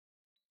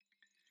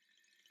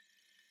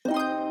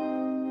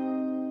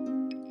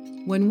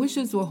When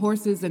wishes were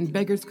horses and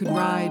beggars could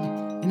ride,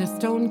 in a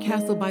stone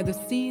castle by the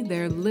sea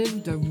there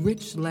lived a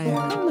rich laird.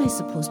 How am I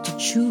supposed to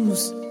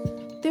choose?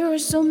 There are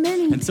so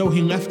many. And so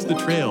he left the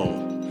trail,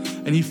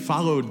 and he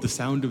followed the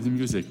sound of the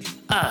music.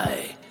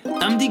 I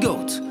am the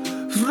goat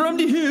from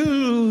the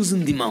hills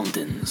and the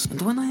mountains.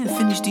 And when I have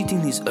finished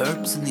eating these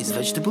herbs and these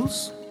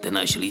vegetables, then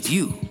I shall eat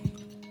you,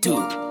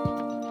 too.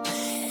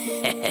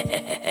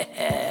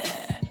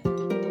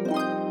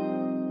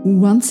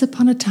 Once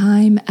upon a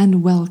time,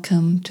 and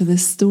welcome to the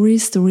Story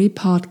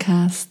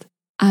podcast.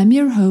 I'm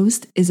your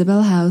host,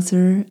 Isabelle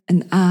Hauser,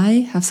 and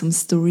I have some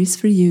stories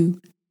for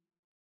you.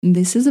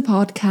 This is a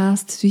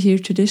podcast to hear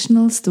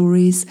traditional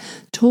stories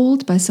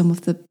told by some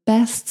of the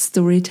best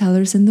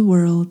storytellers in the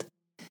world.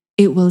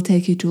 It will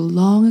take you to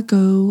long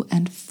ago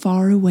and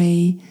far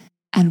away,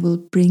 and will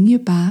bring you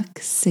back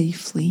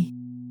safely.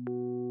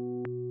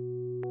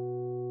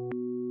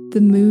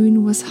 The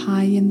moon was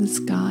high in the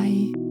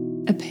sky,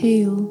 a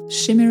pale,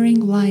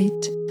 shimmering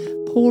light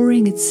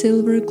pouring its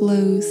silver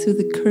glow through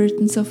the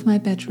curtains of my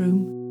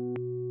bedroom.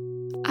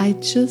 I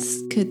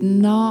just could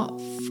not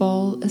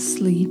fall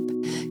asleep,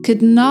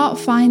 could not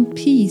find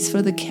peace,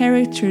 for the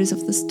characters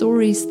of the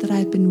stories that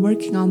I'd been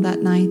working on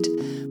that night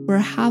were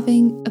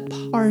having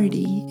a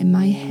party in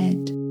my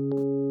head.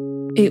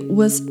 It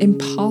was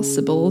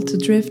impossible to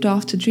drift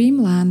off to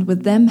dreamland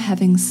with them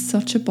having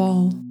such a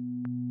ball.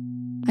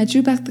 I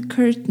drew back the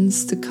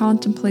curtains to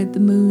contemplate the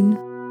moon,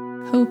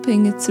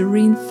 hoping its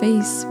serene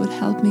face would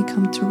help me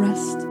come to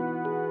rest.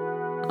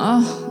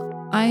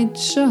 Oh, I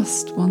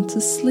just want to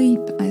sleep,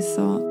 I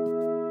thought.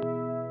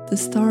 The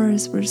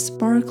stars were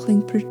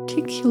sparkling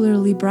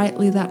particularly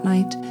brightly that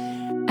night,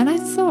 and I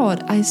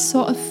thought I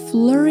saw a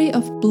flurry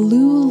of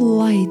blue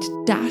light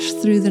dash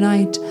through the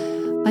night,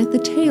 like the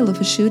tail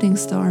of a shooting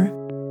star.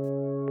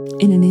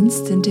 In an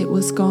instant it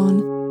was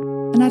gone,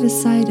 and I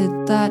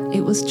decided that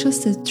it was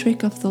just a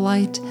trick of the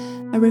light,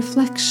 a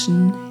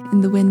reflection in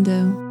the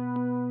window.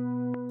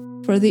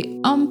 For the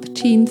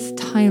umpteenth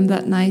time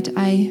that night,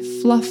 I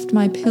fluffed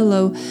my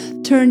pillow,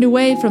 turned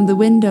away from the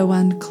window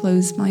and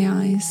closed my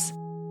eyes.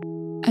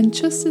 And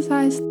just as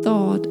I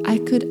thought I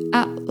could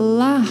at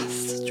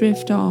last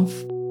drift off,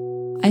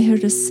 I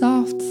heard a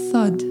soft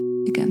thud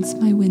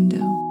against my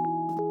window.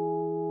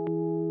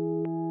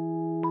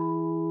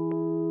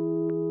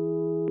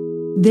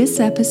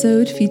 This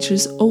episode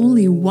features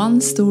only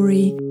one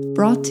story,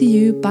 brought to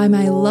you by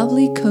my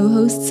lovely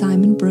co-host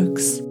Simon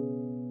Brooks.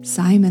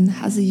 Simon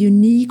has a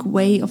unique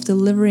way of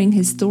delivering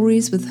his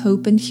stories with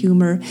hope and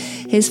humour,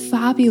 his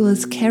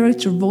fabulous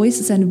character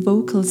voices and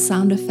vocal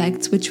sound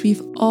effects, which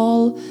we've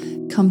all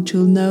come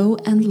to know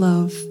and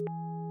love.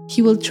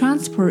 He will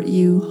transport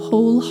you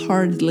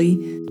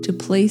wholeheartedly to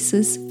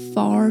places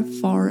far,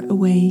 far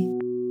away.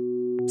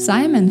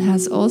 Simon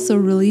has also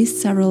released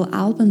several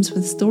albums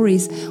with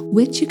stories,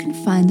 which you can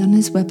find on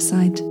his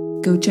website.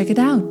 Go check it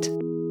out.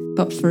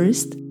 But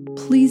first,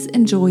 please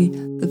enjoy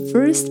the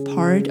first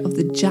part of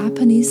the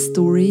Japanese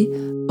story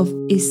of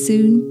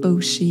Issun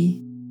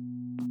Boshi.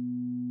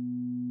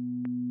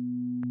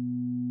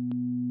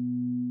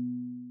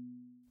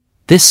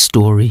 This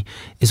story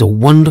is a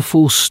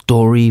wonderful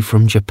story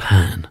from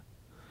Japan.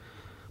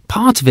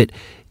 Part of it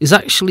is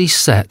actually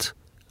set,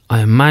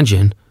 I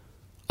imagine,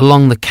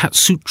 along the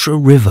Katsutra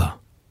River,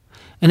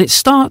 and it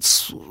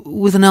starts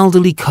with an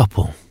elderly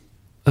couple,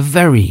 a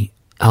very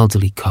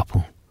elderly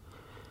couple.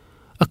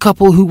 A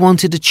couple who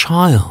wanted a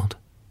child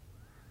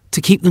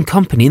to keep them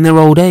company in their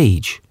old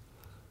age.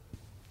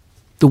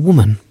 The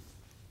woman,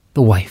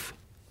 the wife,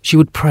 she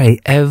would pray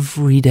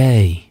every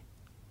day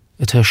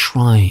at her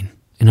shrine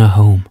in her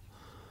home.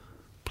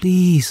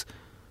 Please,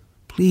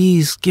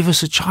 please give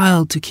us a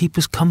child to keep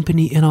us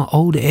company in our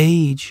old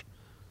age.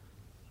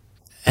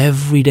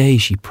 Every day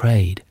she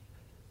prayed.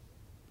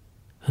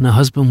 And her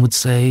husband would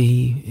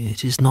say,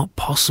 "It is not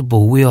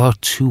possible, we are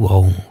too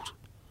old."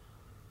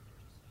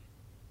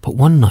 But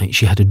one night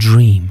she had a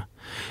dream,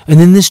 and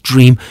in this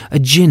dream a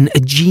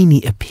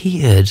genie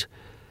appeared.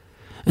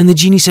 And the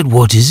genie said,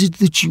 "What is it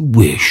that you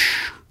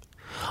wish?"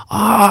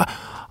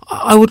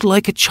 I would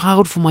like a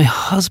child for my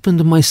husband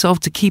and myself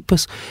to keep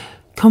us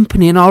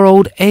company in our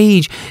old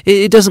age.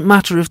 It doesn't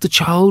matter if the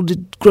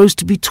child grows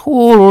to be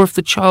tall, or if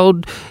the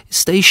child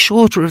stays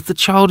short, or if the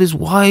child is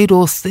wide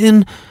or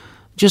thin,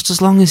 just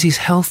as long as he's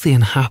healthy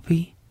and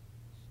happy.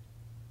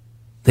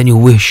 Then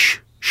your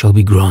wish shall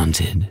be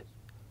granted.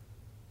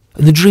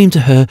 And the dream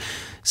to her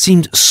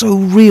seemed so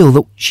real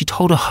that she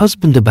told her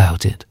husband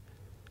about it.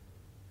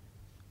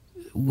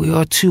 We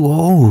are too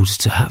old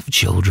to have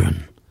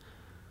children.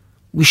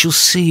 We shall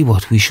see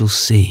what we shall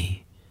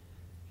see.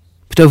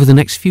 But over the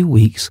next few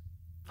weeks,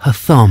 her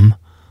thumb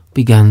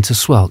began to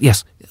swell.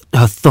 Yes,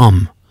 her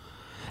thumb.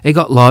 It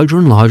got larger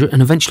and larger,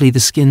 and eventually the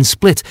skin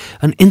split,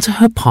 and into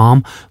her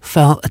palm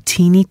fell a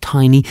teeny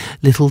tiny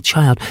little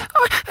child.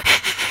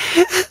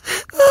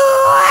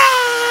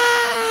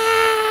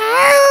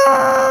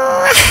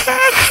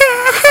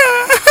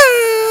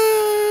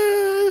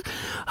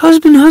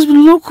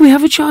 Husband, look, we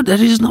have a child. That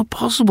is not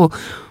possible.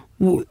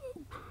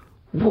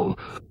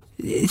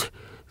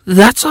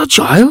 That's our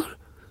child?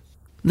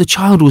 The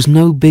child was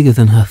no bigger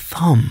than her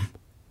thumb.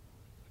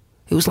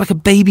 It was like a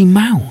baby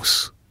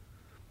mouse.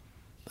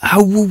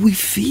 How will we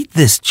feed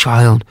this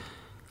child?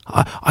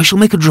 I shall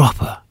make a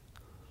dropper.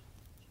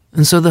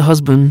 And so the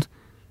husband,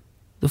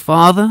 the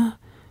father,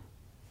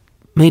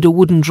 made a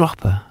wooden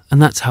dropper,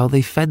 and that's how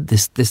they fed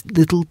this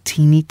little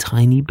teeny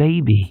tiny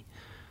baby.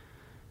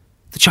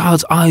 The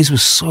child's eyes were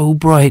so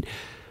bright.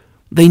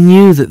 They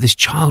knew that this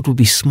child would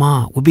be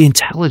smart, would be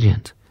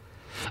intelligent.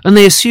 And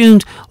they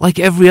assumed, like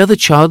every other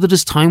child, that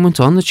as time went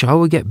on, the child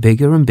would get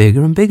bigger and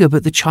bigger and bigger,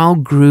 but the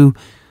child grew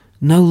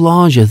no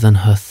larger than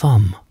her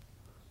thumb.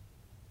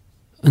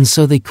 And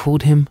so they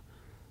called him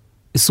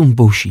Issun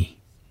Boshi,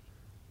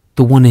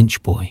 the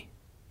 1-inch boy.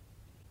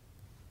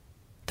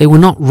 They were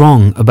not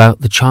wrong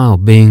about the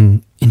child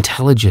being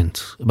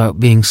intelligent, about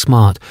being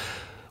smart.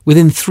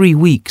 Within 3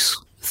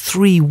 weeks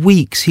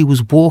he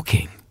was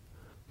walking.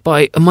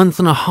 By a month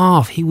and a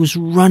half, he was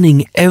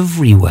running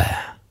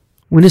everywhere.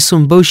 When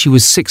Issun Boshi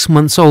was 6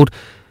 months old,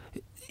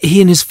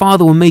 he and his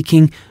father were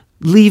making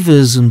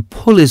levers and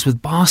pulleys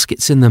with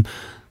baskets in them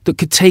that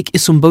could take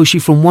Issun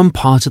Boshi from one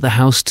part of the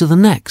house to the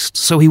next,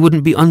 so he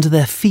wouldn't be under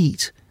their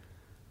feet.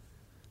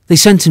 They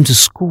sent him to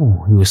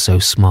school, he was so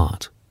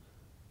smart.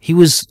 He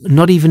was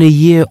not even a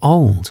year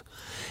old.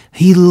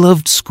 He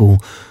loved school,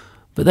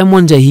 but then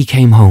one day he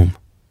came home,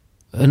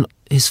 and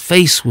his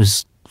face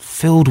was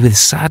filled with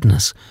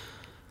sadness.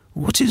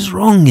 "What is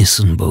wrong,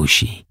 Issun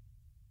Boshi?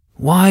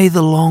 Why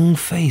the long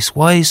face?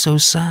 Why so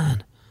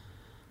sad?"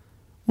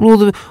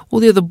 "Well, all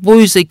the other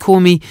boys, they call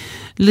me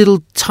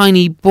little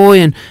tiny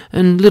boy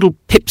and little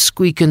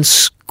pipsqueak and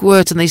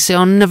squirt, and they say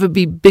I'll never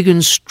be big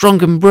and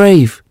strong and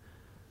brave."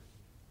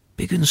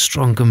 Big and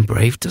strong and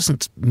brave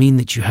doesn't mean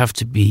that you have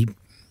to be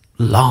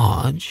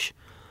large.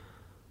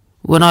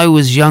 When I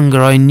was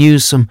younger, I knew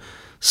some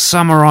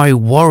samurai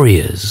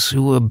warriors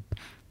who were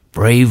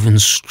brave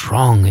and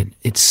strong,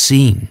 it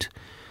seemed.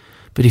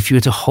 But if you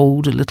were to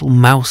hold a little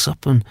mouse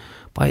up and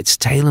by its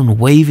tail and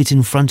wave it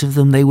in front of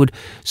them, they would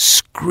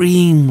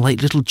scream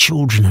like little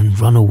children and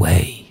run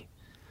away.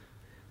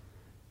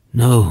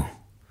 No,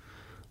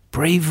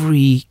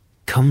 bravery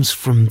comes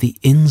from the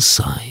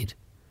inside.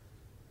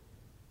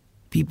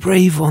 Be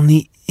brave on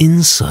the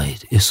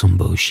inside, Issun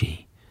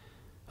Boshi,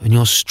 and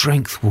your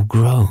strength will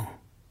grow.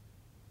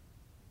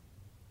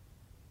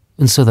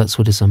 And so that's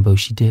what Issun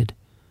Boshi did.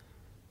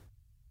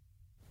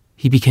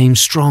 He became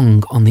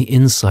strong on the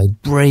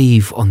inside,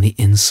 brave on the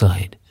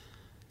inside.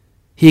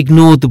 He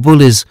ignored the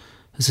bullies,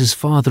 as his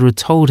father had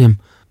told him,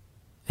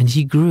 and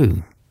he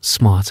grew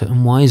smarter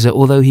and wiser,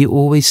 although he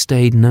always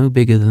stayed no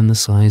bigger than the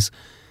size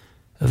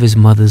of his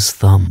mother's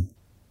thumb.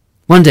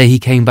 One day he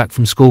came back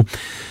from school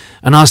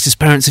and asked his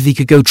parents if he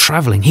could go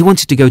travelling. He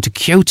wanted to go to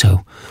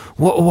Kyoto.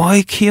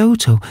 Why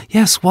Kyoto?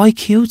 Yes, why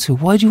Kyoto?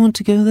 Why do you want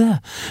to go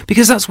there?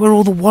 Because that's where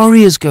all the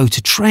warriors go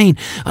to train,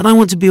 and I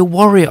want to be a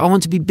warrior. I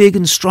want to be big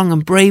and strong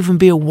and brave and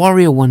be a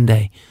warrior one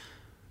day.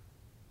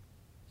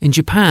 In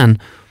Japan,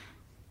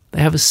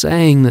 they have a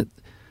saying that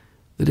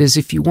is,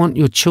 if you want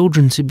your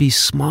children to be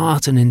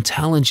smart and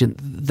intelligent,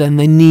 then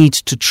they need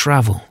to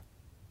travel.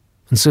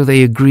 And so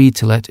they agreed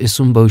to let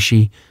Issun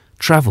Boshi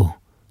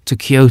travel to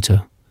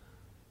Kyoto.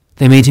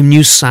 They made him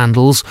new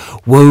sandals,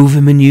 wove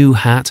him a new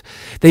hat.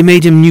 They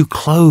made him new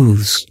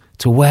clothes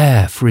to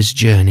wear for his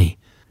journey.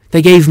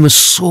 They gave him a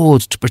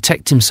sword to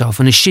protect himself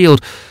and a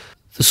shield.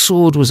 The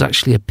sword was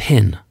actually a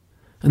pin,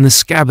 and the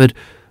scabbard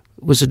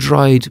was a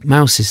dried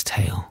mouse's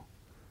tail.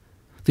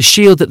 The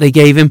shield that they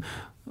gave him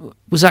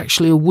was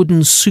actually a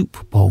wooden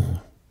soup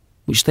bowl,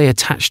 which they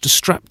attached a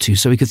strap to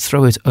so he could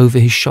throw it over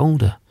his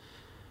shoulder.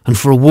 And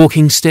for a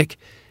walking stick,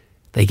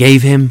 they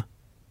gave him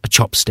a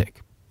chopstick.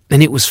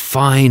 And it was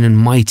fine and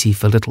mighty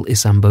for little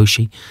Issun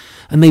Boshi,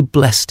 and they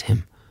blessed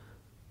him.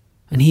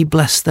 And he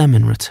blessed them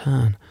in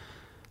return.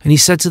 And he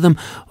said to them,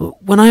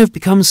 "When I have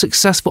become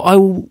successful, I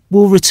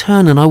will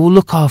return and I will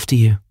look after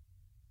you.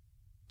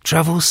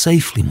 Travel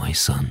safely, my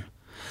son."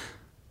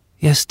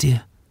 "Yes,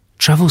 dear,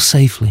 travel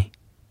safely."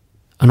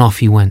 And off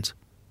he went.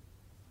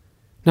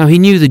 Now he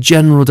knew the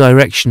general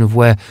direction of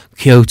where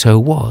Kyoto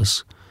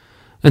was,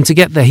 and to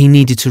get there he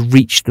needed to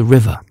reach the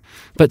river.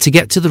 But to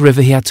get to the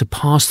river he had to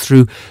pass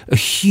through a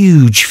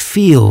huge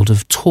field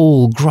of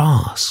tall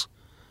grass.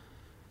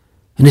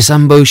 And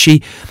Issun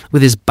Boshi,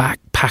 with his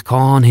backpack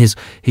on, his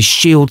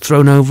shield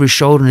thrown over his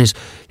shoulder, and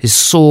his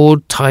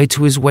sword tied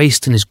to his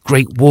waist, and his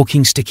great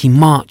walking stick, he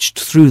marched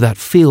through that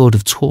field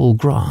of tall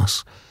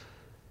grass.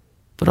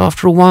 But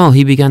after a while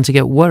he began to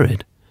get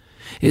worried.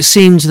 It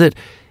seemed that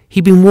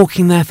he'd been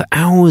walking there for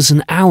hours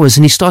and hours,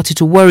 and he started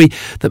to worry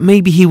that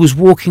maybe he was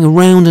walking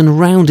around and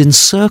around in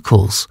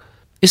circles.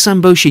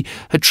 Issun Boshi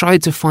had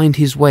tried to find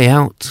his way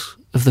out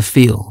of the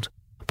field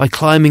by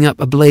climbing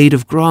up a blade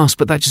of grass,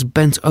 but that just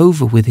bent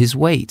over with his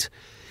weight.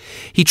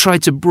 He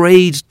tried to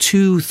braid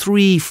 2,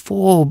 3,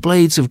 4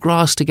 blades of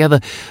grass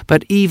together,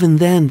 but even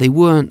then they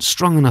weren't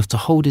strong enough to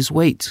hold his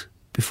weight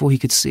before he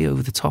could see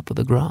over the top of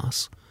the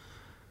grass.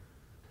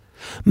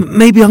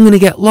 Maybe I'm going to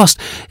get lost.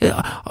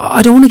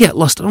 I don't want to get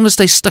lost. I don't want to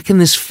stay stuck in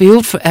this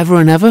field forever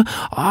and ever.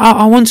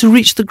 I want to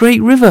reach the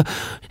great river.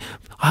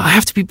 I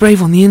have to be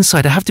brave on the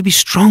inside. I have to be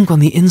strong on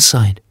the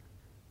inside.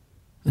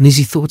 And as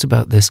he thought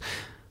about this,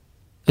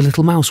 a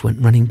little mouse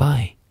went running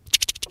by.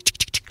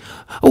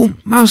 Oh,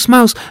 mouse,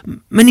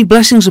 many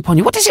blessings upon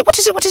you. What is it? What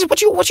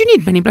do you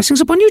need? Many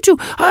blessings upon you too.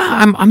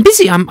 I'm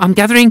busy. I'm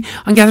gathering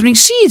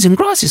seeds and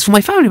grasses for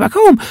my family back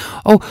home.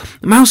 Oh,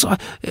 mouse,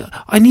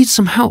 I need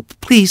some help.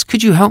 Please,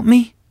 could you help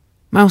me?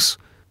 Mouse,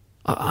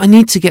 I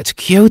need to get to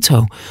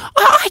Kyoto.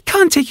 I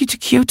can't take you to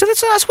Kyoto.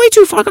 That's way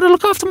too far. I've got to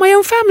look after my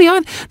own family.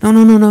 No.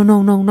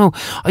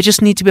 I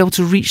just need to be able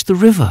to reach the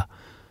river.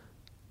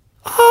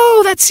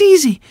 Oh, that's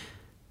easy.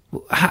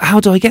 How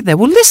do I get there?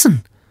 Well,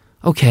 listen.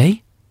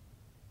 Okay.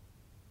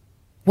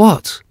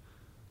 What?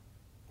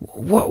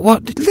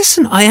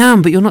 Listen, I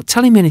am, but you're not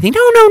telling me anything.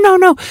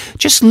 No.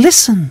 Just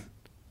listen.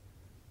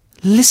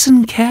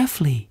 Listen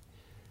carefully.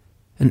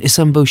 And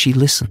Issun Boshi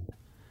listened.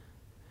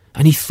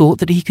 And he thought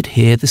that he could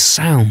hear the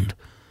sound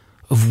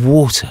of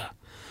water.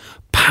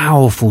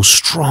 Powerful,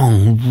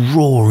 strong,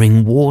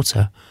 roaring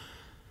water.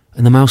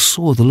 And the mouse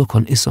saw the look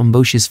on Issun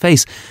Boshi's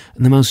face,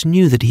 and the mouse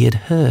knew that he had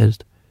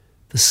heard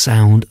the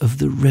sound of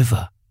the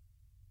river.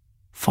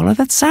 Follow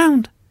that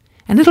sound,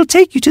 and it'll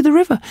take you to the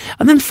river,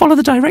 and then follow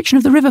the direction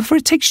of the river, for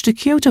it takes you to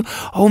Kyoto.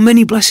 Oh,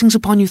 many blessings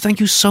upon you. Thank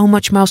you so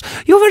much, mouse.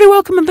 You're very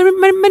welcome, and many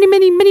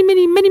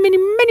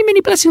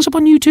blessings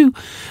upon you too.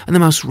 And the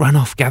mouse ran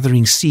off,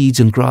 gathering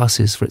seeds and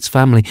grasses for its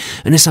family,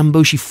 and Issun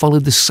Boshi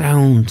followed the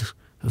sound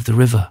of the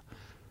river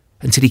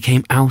until he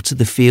came out of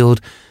the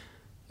field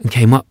and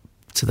came up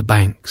to the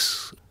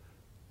banks.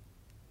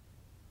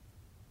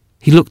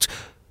 He looked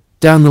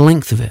down the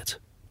length of it.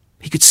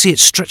 He could see it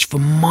stretch for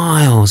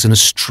miles in a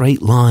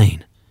straight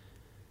line.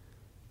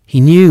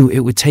 He knew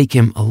it would take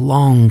him a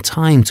long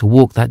time to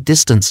walk that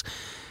distance,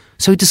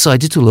 so he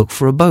decided to look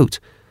for a boat.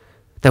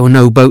 There were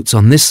no boats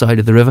on this side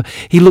of the river.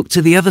 He looked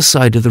to the other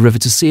side of the river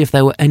to see if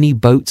there were any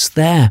boats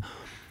there.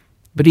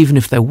 But even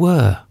if there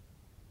were,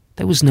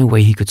 there was no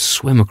way he could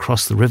swim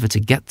across the river to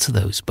get to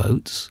those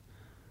boats.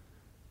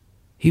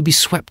 He'd be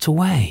swept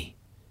away.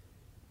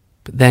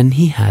 But then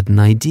he had an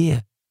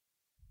idea.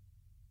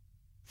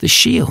 The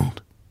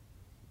shield.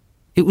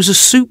 It was a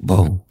soup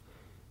bowl.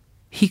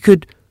 He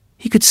could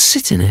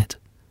sit in it.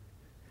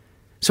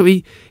 So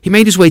he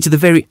made his way to the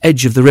very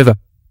edge of the river.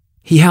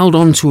 He held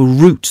on to a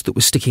root that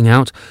was sticking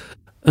out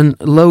and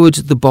lowered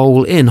the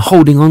bowl in,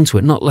 holding on to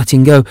it, not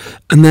letting go,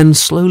 and then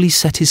slowly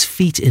set his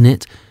feet in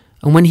it,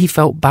 and when he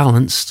felt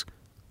balanced,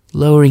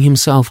 lowering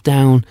himself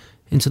down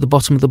into the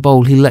bottom of the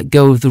bowl, he let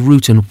go of the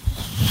root and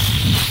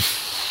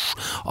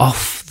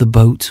off the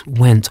boat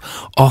went,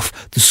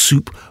 off the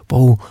soup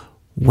bowl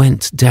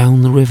went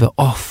down the river,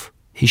 off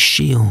his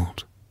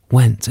shield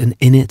went, and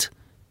in it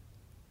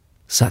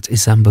sat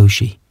Issun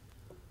Boshi.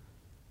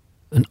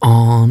 And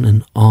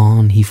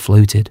on he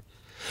floated.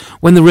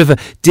 When the river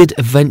did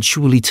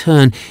eventually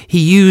turn, he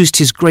used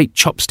his great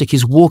chopstick,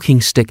 his walking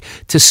stick,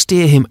 to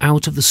steer him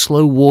out of the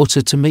slow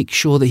water to make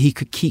sure that he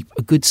could keep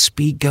a good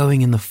speed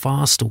going in the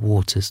faster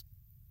waters.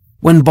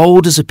 When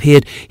boulders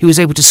appeared, he was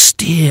able to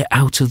steer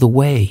out of the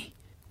way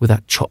with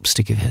that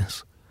chopstick of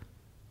his.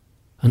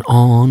 And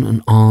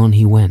on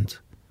he went.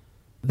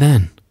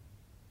 Then,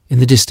 in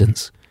the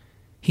distance,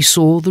 he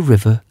saw the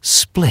river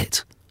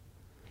split.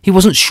 He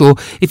wasn't sure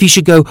if he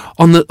should go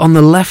on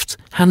the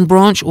left-hand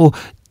branch or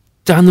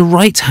down the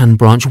right-hand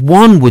branch.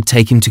 One would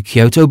take him to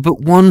Kyoto,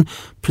 but one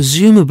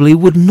presumably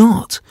would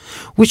not.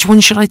 Which one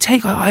should I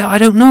take? I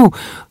don't know.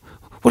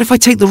 What if I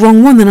take the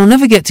wrong one? Then I'll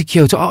never get to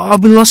Kyoto. I'll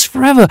be lost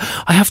forever.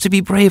 I have to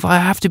be brave. I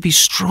have to be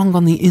strong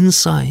on the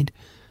inside.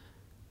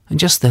 And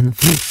just then,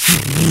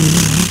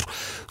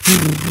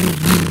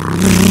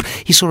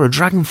 he saw a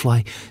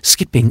dragonfly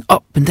skipping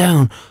up and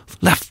down,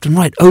 left and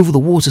right over the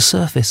water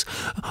surface.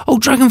 Oh,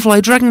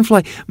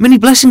 dragonfly, many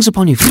blessings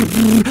upon you.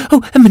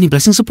 Oh, and many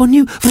blessings upon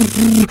you.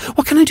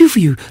 What can I do for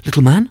you,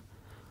 little man?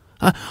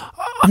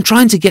 I'm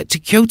trying to get to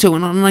Kyoto,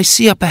 and I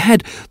see up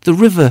ahead the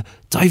river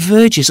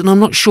diverges, and I'm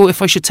not sure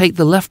if I should take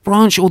the left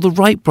branch or the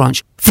right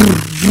branch.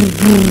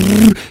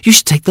 You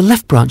should take the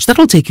left branch.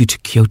 That'll take you to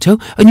Kyoto,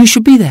 and you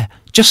should be there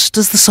just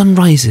as the sun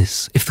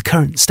rises, if the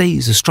current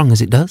stays as strong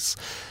as it does.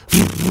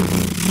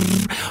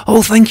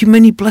 Oh, thank you,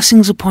 many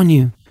blessings upon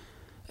you.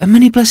 And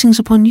many blessings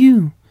upon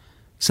you,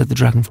 said the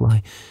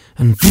dragonfly,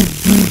 and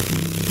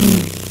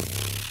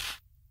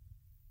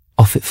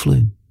off it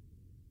flew.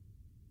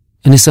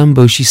 And Issun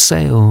Boshi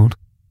sailed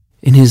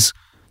in his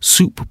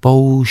soup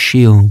bowl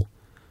shield,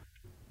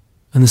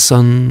 and the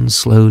sun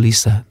slowly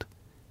set,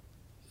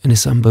 and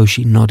Issun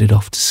Boshi nodded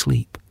off to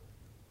sleep.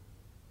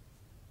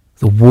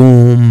 The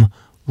warm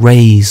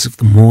rays of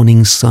the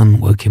morning sun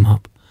woke him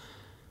up.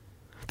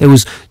 There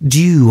was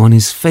dew on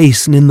his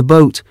face and in the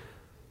boat.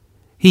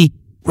 He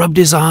rubbed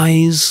his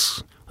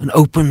eyes and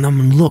opened them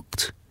and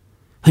looked,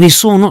 and he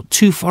saw not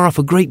too far off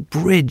a great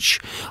bridge,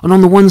 and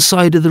on the one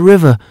side of the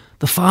river,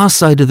 the far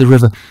side of the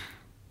river,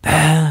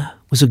 there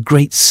was a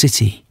great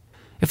city.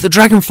 If the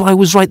dragonfly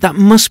was right, that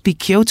must be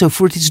Kyoto,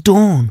 for it is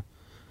dawn.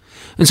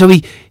 And so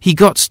he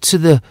got to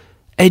the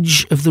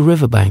edge of the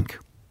riverbank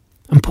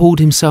and pulled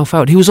himself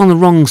out. He was on the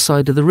wrong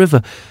side of the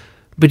river,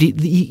 But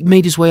he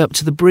made his way up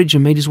to the bridge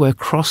and made his way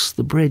across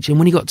the bridge. And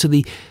when he got to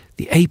the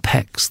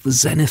apex, the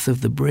zenith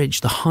of the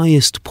bridge, the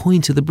highest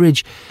point of the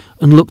bridge,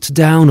 and looked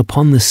down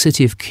upon the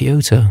city of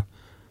Kyoto,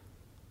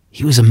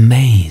 he was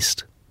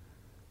amazed.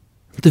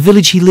 The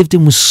village he lived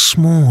in was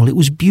small. It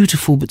was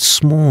beautiful but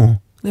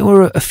small. There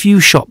were a few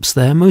shops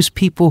there. Most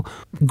people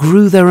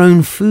grew their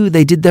own food.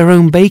 They did their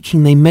own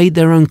baking. They made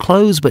their own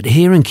clothes. But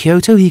here in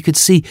Kyoto, he could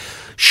see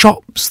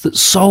shops that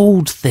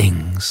sold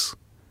things.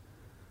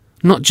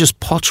 Not just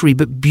pottery,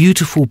 but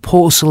beautiful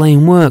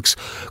porcelain works,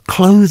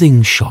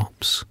 clothing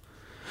shops.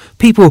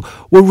 People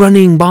were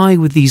running by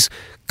with these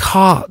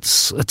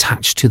carts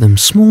attached to them,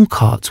 small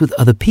carts with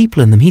other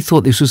people in them. He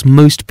thought this was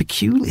most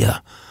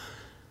peculiar.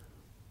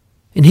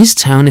 In his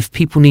town, if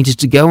people needed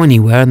to go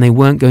anywhere and they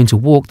weren't going to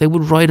walk, they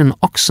would ride an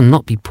ox and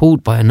not be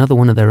pulled by another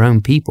one of their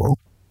own people.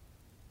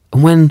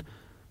 And when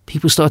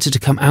people started to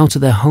come out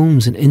of their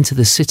homes and into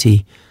the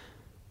city,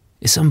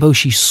 Issun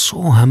Boshi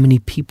saw how many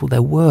people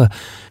there were.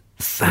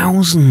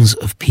 Thousands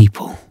of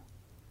people.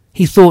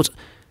 He thought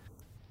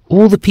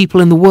all the people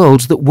in the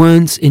world that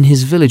weren't in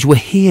his village were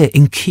here.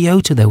 In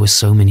Kyoto there were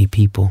so many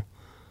people.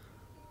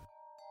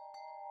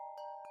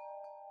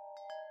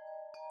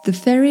 The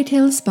fairy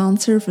tale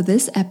sponsor for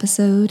this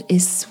episode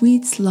is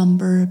Sweet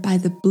Slumber by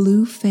the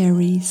Blue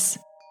Fairies.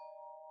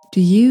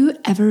 Do you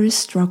ever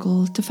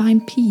struggle to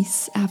find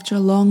peace after a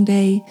long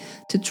day,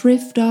 to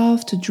drift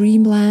off to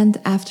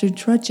dreamland after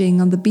trudging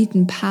on the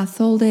beaten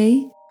path all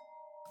day?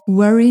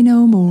 Worry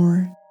no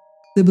more.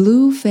 The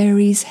Blue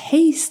Fairies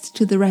haste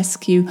to the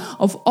rescue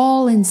of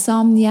all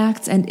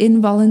insomniacs and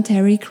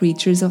involuntary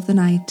creatures of the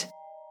night.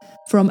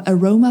 From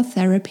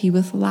aromatherapy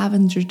with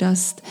lavender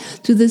dust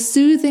to the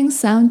soothing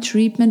sound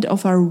treatment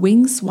of our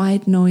wings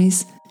wide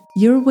noise,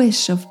 your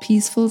wish of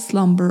peaceful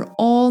slumber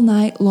all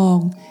night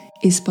long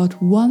is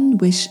but one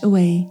wish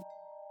away.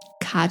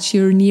 Catch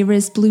your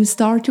nearest blue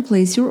star to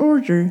place your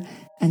order,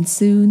 and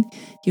soon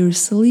your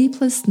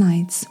sleepless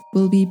nights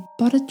will be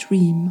but a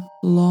dream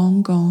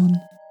long gone.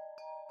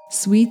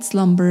 Sweet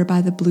Slumber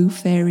by the Blue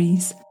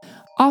Fairies,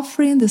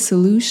 offering the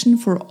solution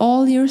for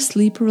all your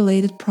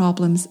sleep-related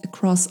problems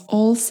across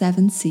all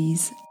 7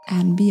 seas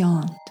and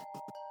beyond.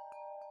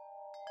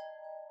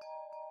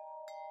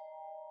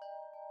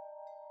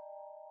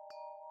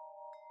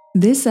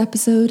 This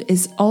episode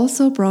is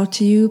also brought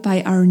to you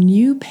by our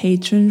new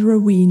patron,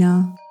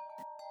 Rowena.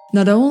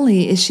 Not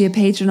only is she a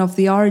patron of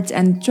the arts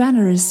and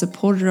generous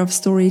supporter of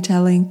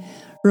storytelling,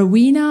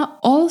 Rowena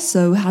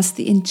also has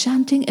the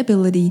enchanting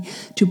ability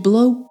to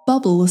blow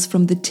bubbles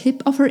from the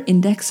tip of her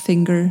index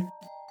finger.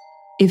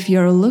 If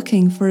you're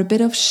looking for a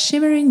bit of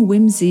shimmering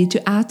whimsy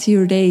to add to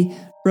your day,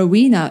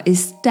 Rowena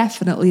is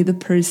definitely the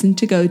person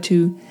to go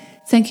to.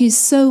 Thank you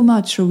so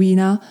much,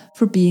 Rowena,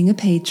 for being a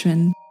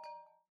patron.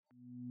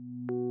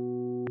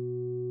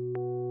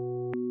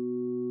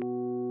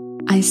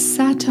 I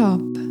sat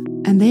up,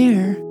 and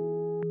there,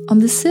 on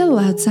the sill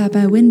outside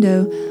my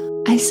window,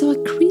 I saw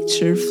a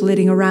creature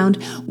flitting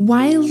around,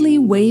 wildly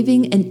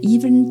waving an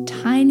even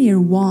tinier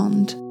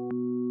wand.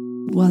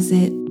 Was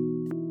it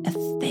a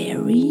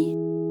fairy?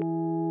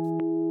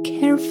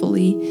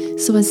 Carefully,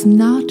 so as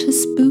not to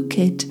spook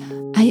it,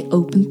 I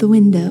opened the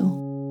window.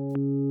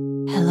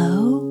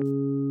 "Hello?"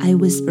 I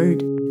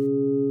whispered.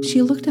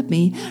 She looked at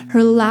me,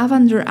 her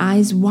lavender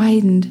eyes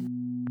widened.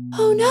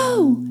 "Oh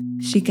no!"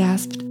 she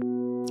gasped.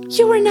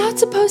 "You were not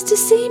supposed to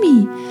see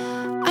me.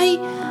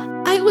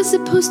 I was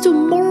supposed to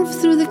morph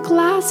through the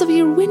glass of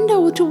your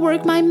window to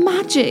work my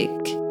magic."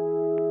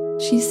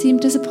 She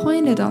seemed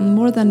disappointed on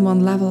more than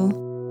one level.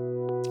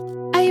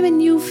 "I am a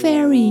new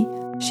fairy,"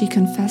 she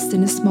confessed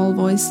in a small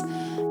voice,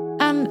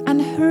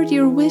 and heard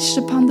your wish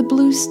upon the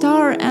blue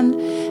star, and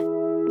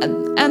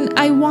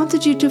I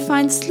wanted you to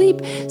find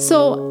sleep,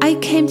 so I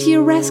came to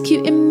your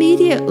rescue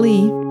immediately."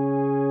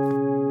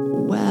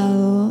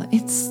 "Well,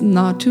 it's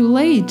not too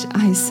late,"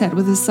 I said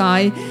with a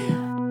sigh.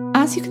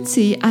 "As you can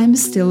see, I'm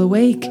still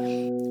awake.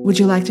 Would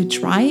you like to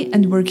try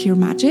and work your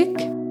magic?"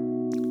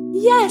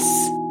 "Yes!"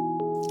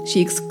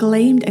 she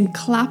exclaimed and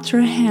clapped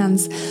her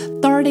hands,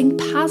 darting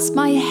past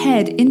my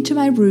head into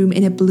my room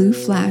in a blue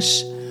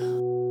flash.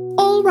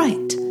 "All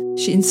right,"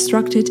 she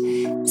instructed.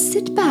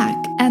 "Sit back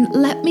and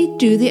let me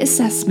do the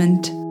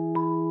assessment."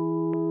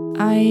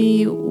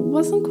 I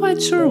wasn't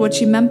quite sure what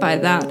she meant by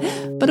that,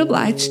 but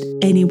obliged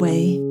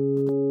anyway.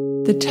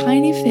 The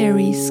tiny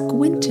fairy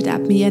squinted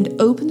at me and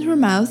opened her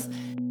mouth,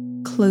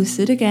 closed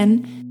it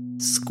again,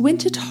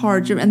 squinted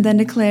harder, and then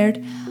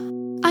declared,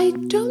 "I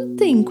don't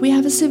think we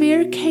have a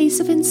severe case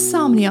of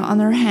insomnia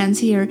on our hands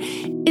here.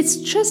 It's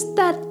just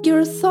that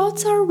your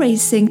thoughts are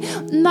racing,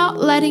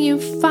 not letting you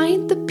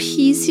find the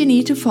peace you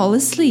need to fall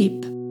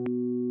asleep."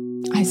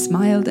 I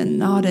smiled and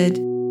nodded.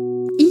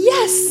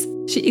 "Yes!"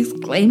 she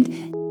exclaimed.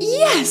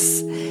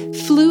 "Yes!"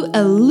 Flew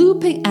a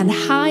looping and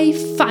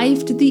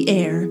high-fived the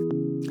air.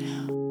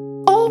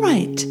 "All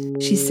right,"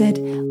 she said,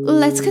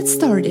 "let's get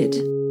started."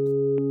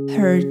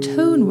 Her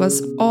tone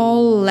was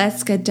all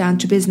 "let's get down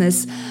to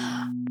business."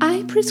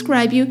 "I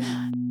prescribe you..."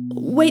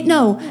 "Wait,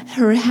 no,"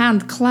 her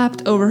hand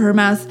clapped over her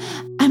mouth.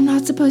 "I'm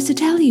not supposed to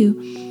tell you.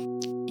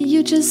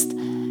 You just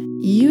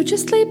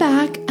lay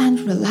back and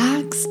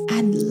relax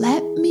and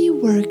let me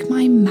work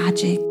my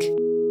magic.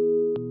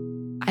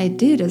 I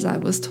did as I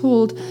was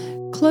told,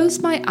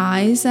 closed my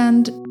eyes,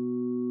 and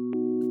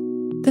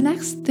the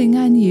next thing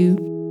I knew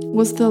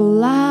was the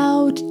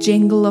loud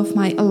jingle of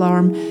my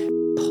alarm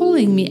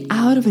pulling me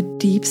out of a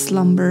deep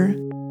slumber.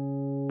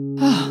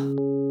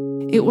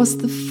 It was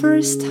the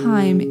first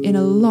time in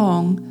a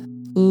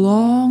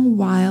long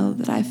while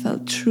that I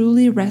felt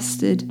truly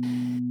rested,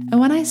 and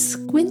when I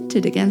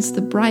squinted against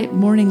the bright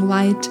morning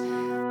light,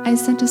 I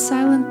sent a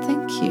silent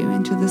thank you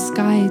into the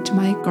sky to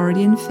my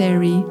guardian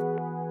fairy.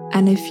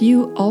 And if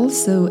you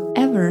also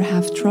ever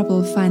have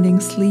trouble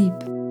finding sleep,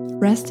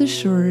 rest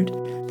assured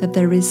that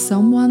there is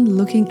someone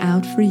looking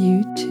out for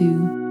you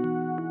too.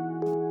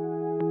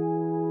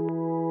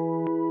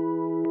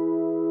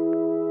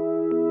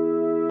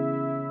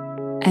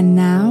 And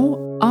now,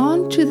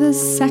 on to the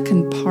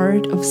second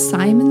part of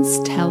Simon's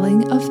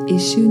telling of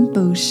Issun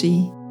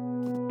Boshi.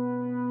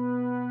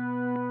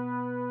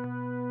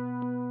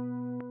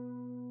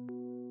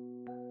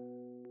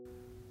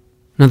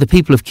 Now the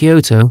people of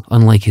Kyoto,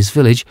 unlike his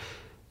village,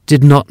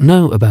 did not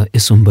know about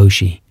Issun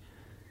Boshi.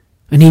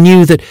 And he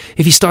knew that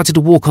if he started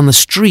to walk on the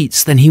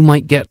streets, then he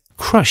might get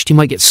crushed, he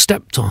might get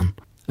stepped on.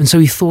 And so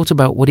he thought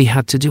about what he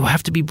had to do. I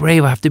have to be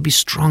brave, I have to be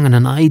strong. And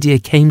an idea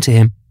came to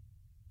him.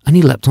 And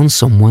he leapt on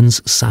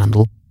someone's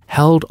sandal,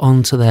 held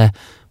onto their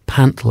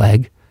pant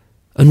leg,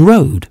 and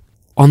rode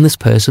on this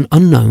person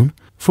unknown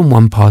from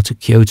one part of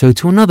Kyoto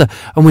to another.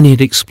 And when he had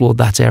explored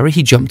that area,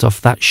 he jumped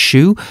off that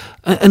shoe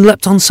and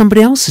leapt on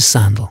somebody else's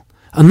sandal.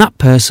 And that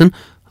person,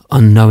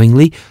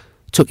 unknowingly,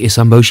 took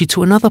Issun Boshi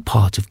to another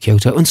part of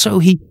Kyoto. And so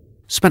he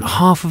spent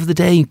half of the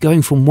day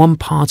going from one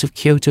part of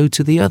Kyoto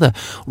to the other,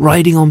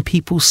 riding on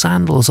people's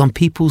sandals, on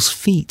people's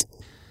feet.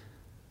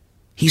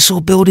 He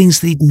saw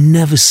buildings that he'd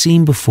never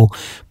seen before,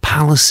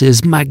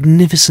 palaces,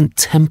 magnificent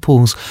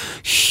temples,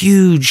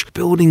 huge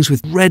buildings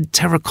with red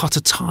terracotta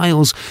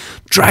tiles,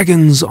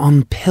 dragons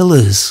on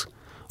pillars,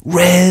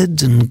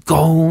 red and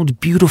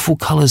gold, beautiful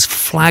colours,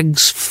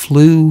 flags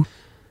flew.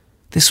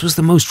 This was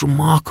the most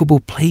remarkable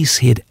place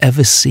he had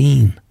ever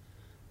seen.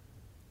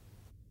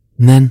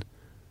 And then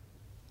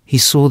he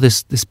saw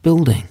this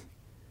building,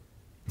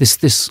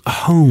 this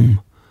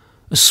home,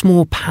 a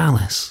small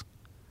palace.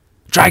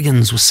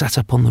 Dragons were set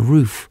up on the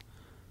roof.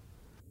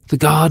 The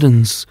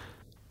gardens,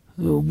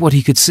 what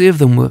he could see of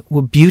them,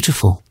 were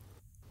beautiful.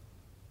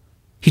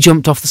 He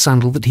jumped off the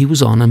sandal that he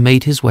was on and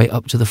made his way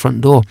up to the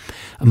front door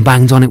and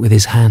banged on it with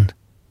his hand.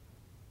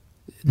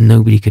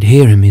 Nobody could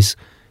hear him. His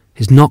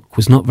knock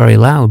was not very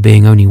loud,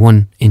 being only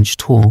 1 inch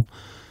tall.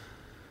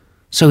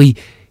 So he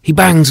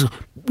banged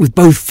with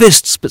both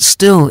fists, but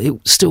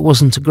it still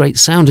wasn't a great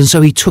sound. And so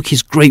he took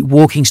his great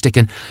walking stick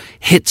and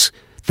hit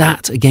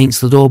that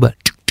against the door, but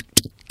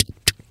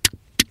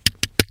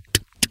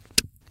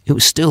it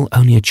was still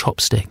only a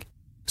chopstick.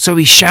 So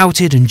he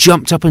shouted and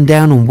jumped up and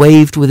down and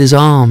waved with his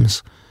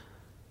arms.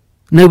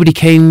 Nobody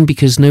came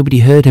because nobody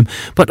heard him,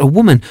 but a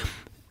woman,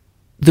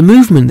 the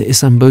movement that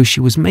Issun Boshi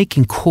was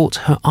making caught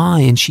her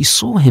eye, and she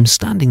saw him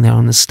standing there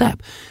on the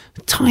step,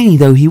 tiny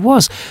though he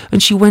was,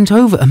 and she went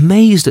over,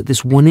 amazed at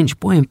this 1 inch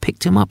boy, and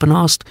picked him up and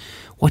asked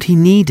what he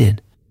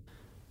needed.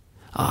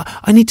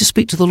 I need to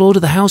speak to the lord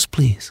of the house,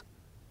 please.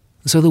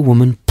 And so the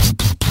woman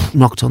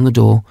knocked on the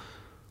door,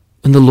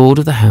 and the lord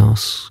of the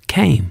house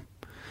came.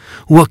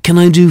 What can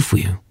I do for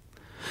you?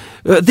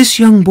 This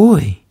young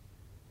boy,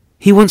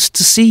 he wants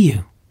to see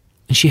you.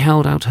 And she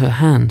held out her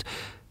hand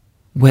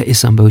where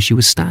Issun Boshi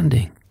was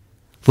standing.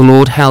 The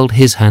lord held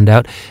his hand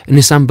out, and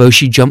Issun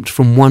Boshi jumped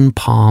from one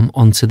palm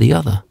onto the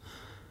other.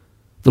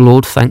 The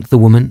lord thanked the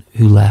woman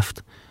who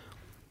left,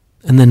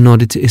 and then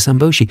nodded to Issun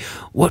Boshi.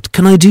 What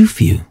can I do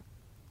for you?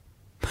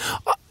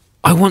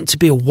 I want to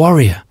be a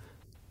warrior,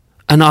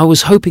 and I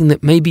was hoping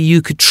that maybe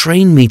you could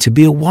train me to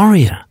be a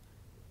warrior.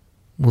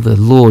 Well, the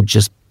lord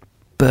just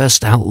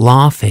burst out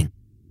laughing.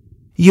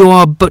 You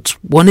are but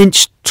 1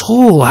 inch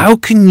tall. How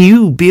can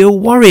you be a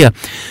warrior?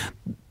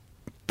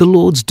 The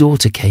lord's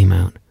daughter came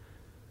out.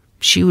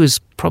 She was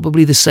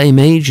probably the same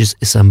age as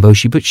Issun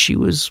Boshi, but she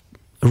was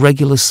a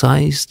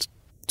regular-sized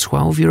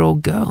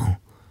 12-year-old girl.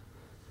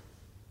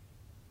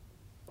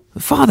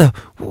 Father,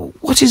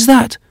 what is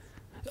that?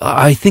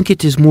 I think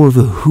it is more of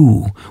a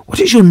who. What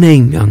is your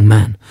name, young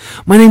man?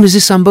 My name is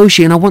Issun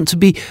Boshi, and I want to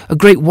be a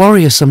great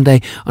warrior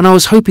someday, and I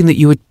was hoping that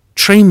you would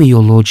train me,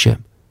 your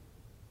lordship.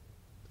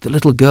 The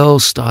little girl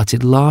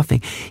started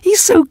laughing.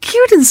 He's so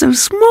cute and so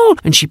small.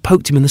 And she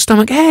poked him in the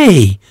stomach.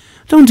 Hey,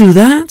 don't do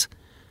that.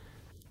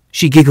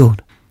 She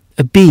giggled.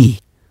 A bee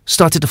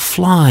started to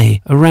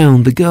fly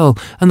around the girl,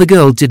 and the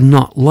girl did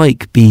not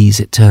like bees,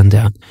 it turned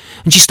out.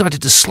 And she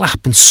started to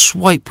slap and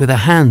swipe with her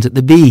hand at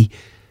the bee.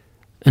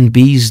 And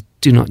bees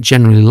do not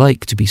generally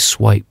like to be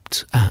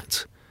swiped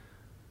at.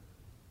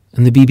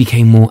 And the bee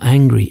became more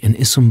angry, and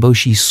Issun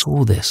Boshi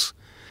saw this.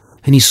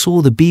 And he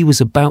saw the bee was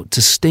about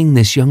to sting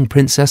this young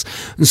princess,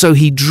 and so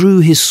he drew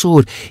his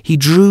sword. He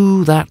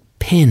drew that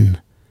pin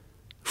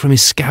from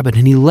his scabbard,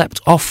 and he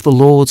leapt off the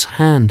Lord's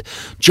hand,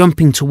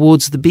 jumping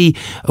towards the bee,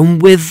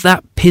 and with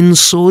that pin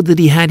sword that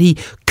he had, he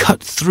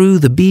cut through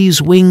the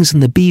bee's wings,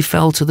 and the bee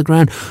fell to the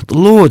ground. The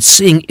Lord,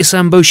 seeing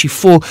Issun Boshi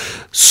fall,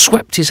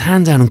 swept his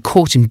hand down and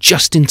caught him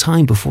just in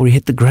time before he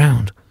hit the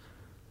ground.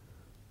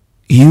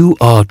 "You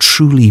are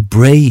truly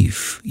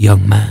brave,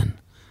 young man.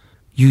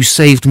 You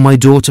saved my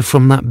daughter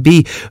from that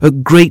bee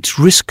at great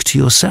risk to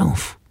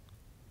yourself.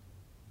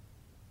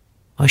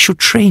 I shall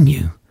train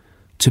you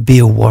to be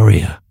a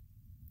warrior."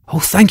 "Oh,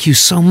 thank you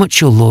so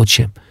much, your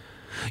lordship.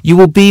 You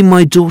will be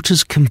my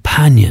daughter's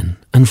companion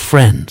and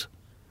friend."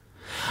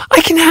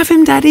 "I can have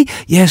him, Daddy."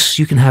 "Yes,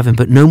 you can have him,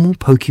 but no more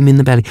poke him in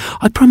the belly."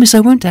 "I promise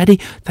I won't, Daddy."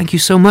 "Thank you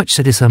so much,"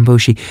 said Issun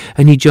Boshi,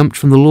 and he jumped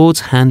from the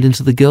Lord's hand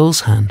into the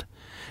girl's hand,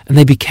 and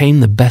they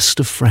became the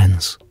best of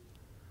friends.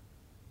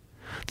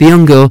 The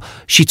young girl,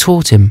 she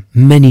taught him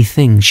many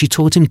things. She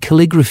taught him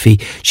calligraphy.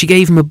 She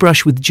gave him a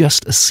brush with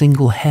just a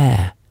single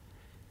hair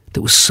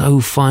that was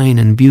so fine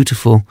and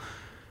beautiful.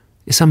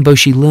 Issun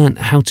Boshi learnt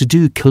how to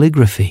do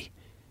calligraphy.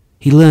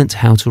 He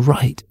learnt how to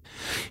write.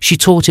 She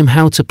taught him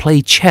how to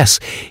play chess,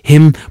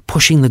 him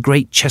pushing the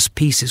great chess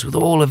pieces with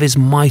all of his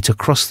might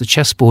across the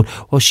chessboard,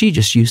 while she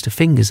just used her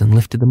fingers and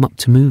lifted them up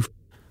to move.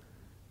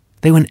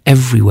 They went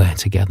everywhere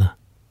together.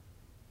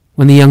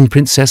 When the young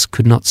princess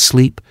could not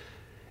sleep,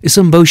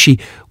 Issun Boshi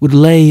would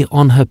lay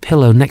on her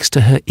pillow next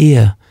to her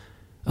ear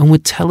and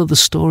would tell her the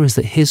stories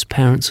that his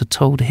parents had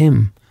told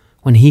him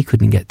when he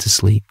couldn't get to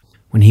sleep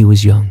when he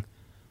was young.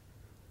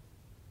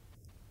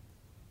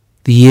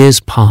 The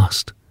years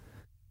passed,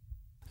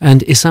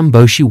 and Issun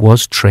Boshi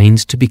was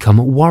trained to become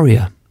a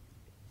warrior.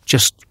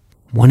 Just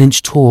 1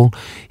 inch tall,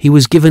 he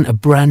was given a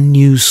brand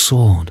new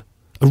sword.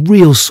 A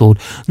real sword,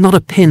 not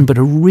a pin, but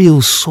a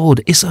real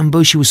sword. Issun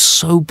Boshi was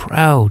so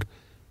proud.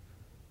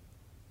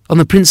 On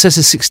the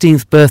princess's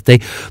 16th birthday,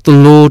 the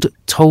Lord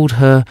told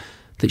her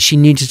that she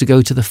needed to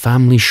go to the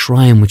family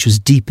shrine, which was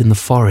deep in the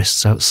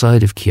forests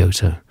outside of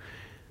Kyoto.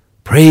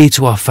 "Pray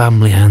to our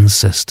family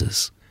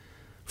ancestors,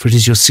 for it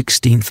is your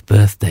 16th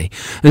birthday,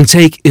 and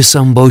take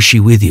Issun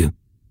Boshi with you."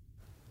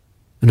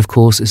 And of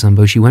course Issun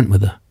Boshi went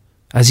with her,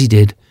 as he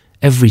did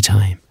every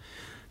time,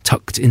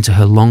 tucked into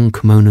her long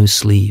kimono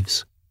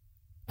sleeves.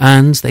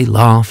 And they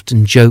laughed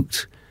and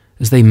joked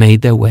as they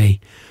made their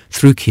way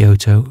through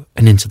Kyoto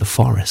and into the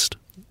forest.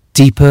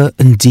 Deeper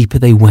and deeper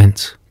they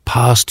went,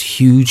 past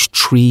huge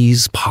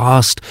trees,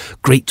 past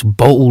great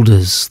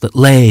boulders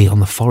that lay on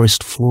the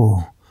forest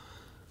floor.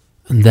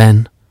 And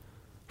then,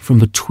 from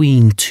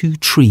between two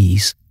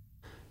trees,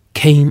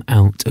 came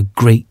out a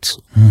great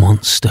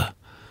monster.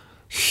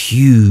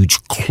 Huge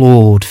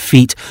clawed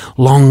feet,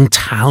 long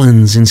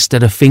talons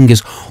instead of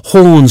fingers,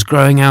 horns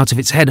growing out of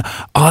its head,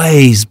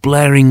 eyes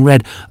blaring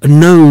red, a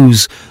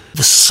nose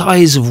the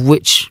size of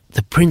which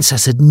the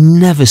princess had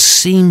never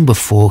seen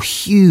before,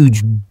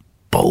 huge,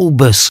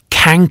 bulbous,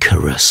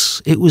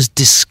 cankerous. It was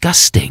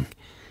disgusting.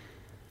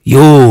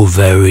 "You're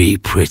very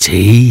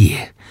pretty."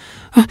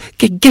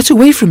 Get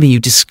away from me, you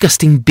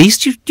disgusting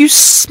beast. You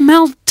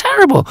smell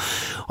terrible."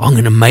 "I'm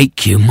going to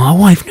make you my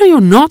wife." "No,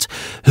 you're not."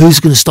 "Who's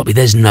going to stop me?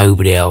 There's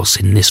nobody else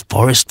in this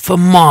forest for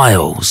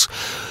miles."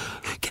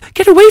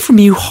 Get away from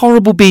me, you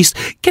horrible beast.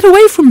 Get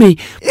away from me.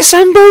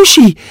 Issun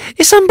Boshi!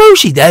 Issun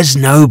Boshi! "There's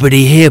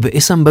nobody here." But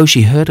Issun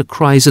Boshi heard her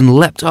cries and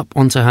leapt up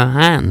onto her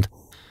hand.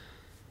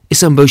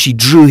 Issun Boshi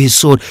drew his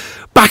sword.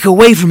 "Back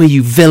away from me,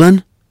 you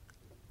villain."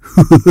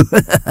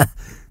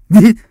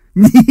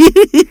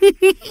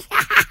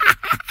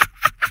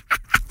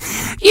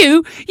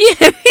 You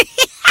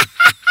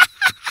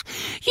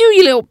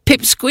little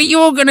pipsqueak,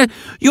 you're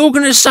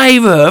gonna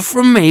save her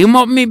from me,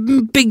 me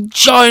big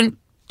giant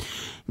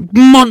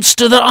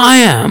monster that I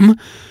am,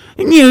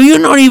 and you're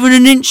not even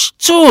an inch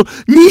tall.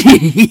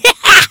 You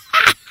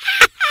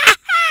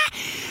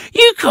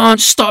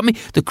can't stop me.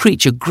 The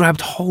creature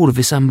grabbed hold of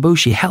Issun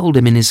Boshi, held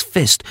him in his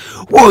fist.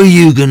 "What are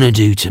you gonna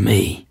do to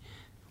me?"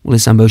 Well,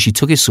 Issun Boshi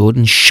took his sword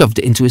and shoved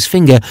it into his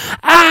finger.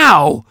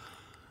 "Ow!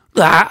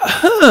 That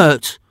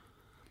hurt!"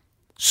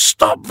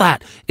 "Stop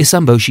that!"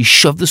 Issun Boshi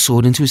shoved the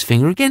sword into his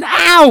finger again.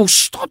 "Ow!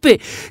 Stop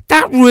it!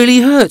 That really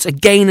hurts!"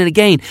 Again and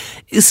again,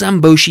 Issun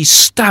Boshi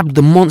stabbed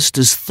the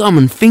monster's thumb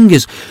and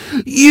fingers.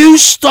 "You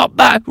stop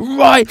that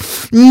right!"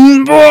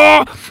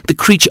 The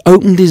creature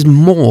opened his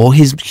maw,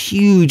 his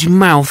huge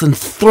mouth, and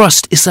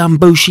thrust Issun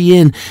Boshi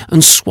in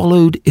and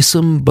swallowed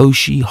Issun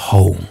Boshi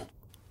whole.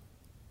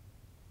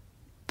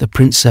 The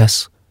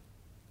princess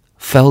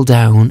fell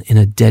down in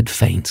a dead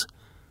faint.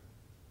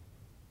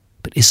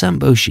 But Issun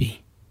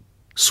Boshi,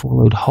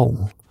 swallowed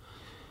whole,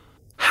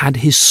 had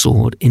his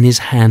sword in his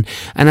hand,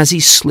 and as he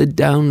slid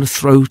down the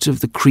throat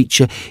of the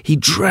creature, he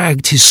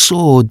dragged his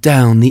sword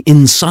down the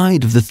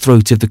inside of the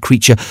throat of the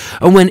creature,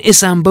 and when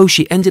Issun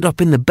Boshi ended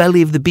up in the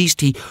belly of the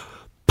beast, he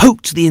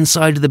poked the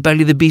inside of the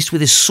belly of the beast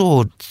with his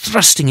sword,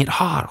 thrusting it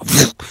hard.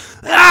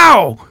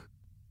 "Ow!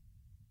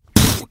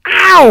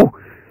 Ow!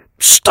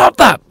 Stop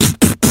that!"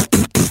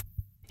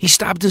 He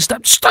stabbed and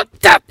stabbed. "Stop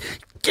that!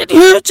 It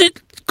hurts!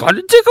 God,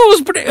 it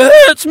tickles, but it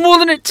hurts more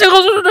than it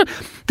tickles.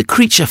 The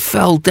creature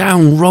fell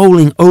down,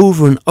 rolling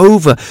over and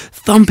over,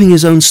 thumping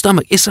his own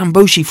stomach, Issun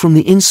Boshi from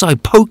the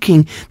inside,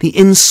 poking the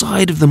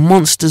inside of the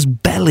monster's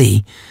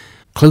belly.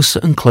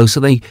 Closer and closer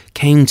they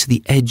came to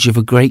the edge of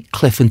a great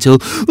cliff until...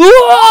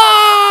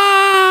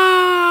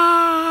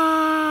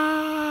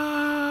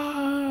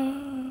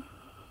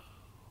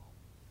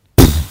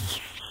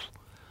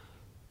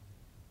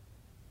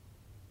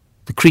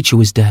 The creature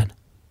was dead.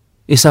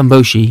 Issun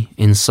Boshi,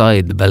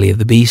 inside the belly of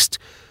the beast,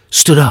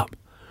 stood up.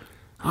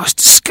 Oh, it's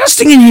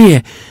disgusting in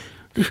here.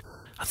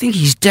 I think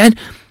he's dead.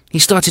 He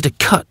started to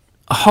cut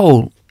a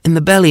hole in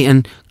the belly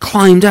and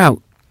climbed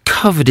out,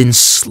 covered in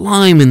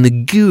slime and the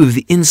goo of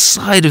the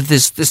inside of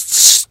this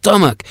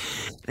stomach.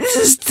 This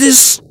is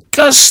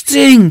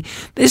disgusting.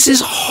 This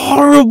is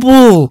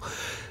horrible.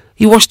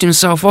 He washed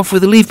himself off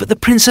with a leaf, but the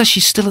princess,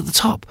 she's still at the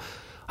top.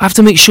 I have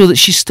to make sure that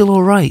she's still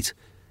all right.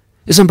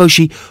 Issun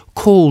Boshi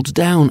called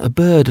down a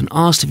bird and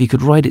asked if he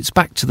could ride its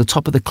back to the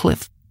top of the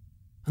cliff.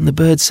 And the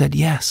bird said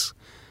yes.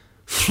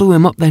 Flew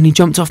him up there and he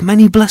jumped off.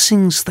 Many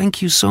blessings,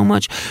 thank you so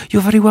much.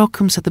 You're very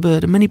welcome, said the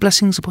bird, and many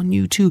blessings upon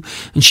you too.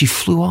 And she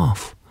flew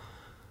off.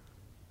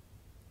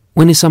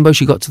 When Issun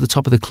Boshi got to the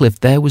top of the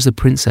cliff, there was the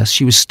princess.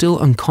 She was still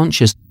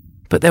unconscious,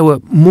 but there were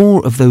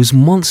more of those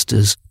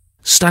monsters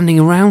standing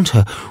around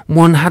her.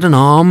 One had an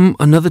arm,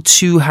 another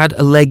two had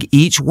a leg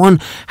each, one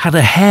had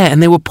a hair,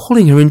 and they were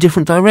pulling her in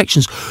different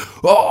directions.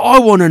 Oh, I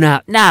want her now.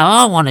 No,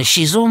 I want her.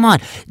 She's all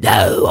mine.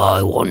 No,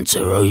 I want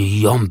her.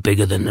 I'm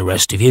bigger than the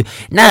rest of you.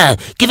 No,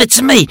 give it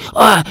to me.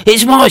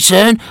 It's my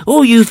turn.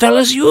 All you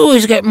fellas, you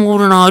always get more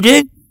than I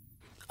do.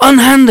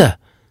 Unhand her.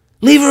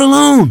 Leave her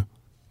alone,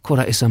 called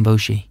out Issun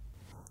Boshi.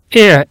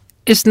 Yeah,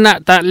 isn't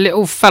that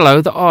little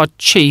fellow that our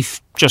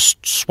chief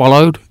just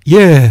swallowed?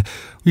 Yeah.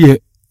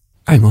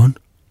 Hang on.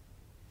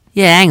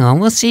 Yeah, hang on,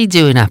 what's he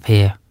doing up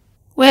here?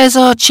 Where's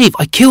our chief?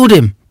 I killed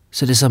him,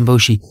 said Issun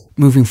Boshi,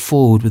 moving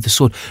forward with the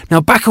sword.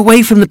 Now back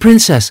away from the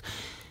princess.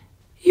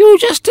 You're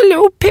just a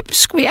little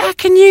pipsqueak, how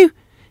can you?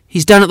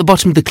 He's down at the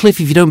bottom of the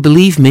cliff if you don't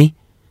believe me.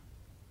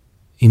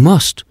 He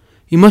must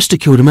have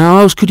killed him. How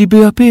else could he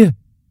be up here?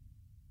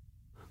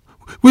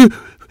 We're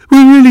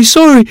really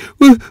sorry.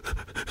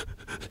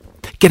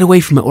 Get away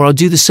from it or I'll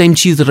do the same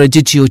to you that I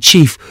did to your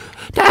chief.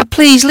 Now,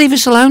 please leave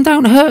us alone.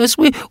 Don't hurt us.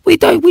 We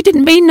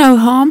didn't mean no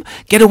harm.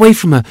 Get away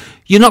from her.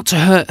 You're not to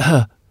hurt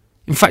her.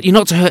 In fact, you're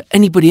not to hurt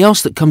anybody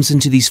else that comes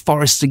into these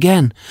forests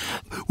again.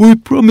 We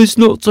promise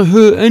not to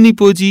hurt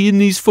anybody in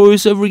these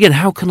forests ever again.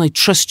 How can I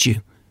trust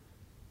you?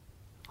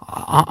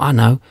 I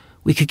know.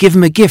 We could give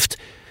him a gift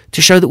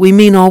to show that we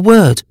mean our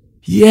word.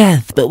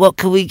 Yes, but what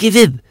can we give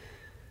him?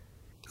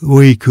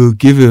 We could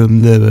give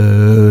him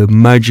the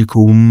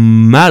magical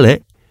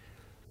mallet.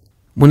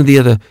 One of the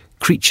other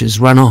creatures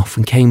ran off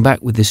and came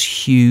back with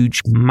this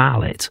huge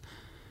mallet,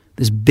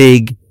 this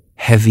big,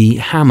 heavy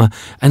hammer,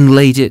 and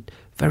laid it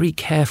very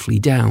carefully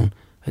down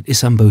at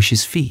Issun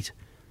Boshi's feet.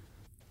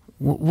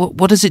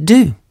 What does it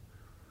do?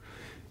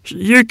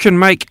 You can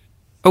make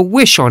a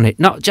wish on it,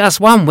 not just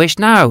one wish,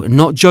 no.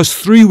 Not just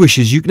 3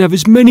 wishes. You can have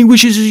as many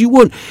wishes as you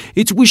want.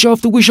 It's wish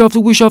after wish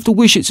after wish after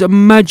wish. It's a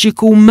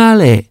magical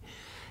mallet.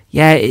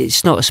 Yeah,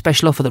 it's not a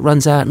special offer that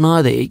runs out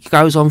neither. It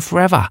goes on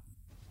forever.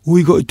 All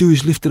you got to do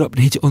is lift it up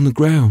and hit it on the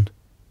ground.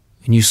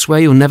 And you swear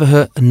you'll never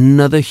hurt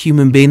another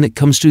human being that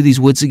comes through these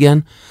woods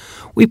again?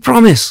 We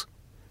promise.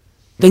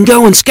 Then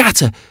go and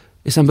scatter.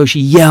 Issun Boshi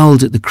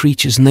yelled at the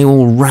creatures and they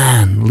all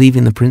ran,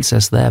 leaving the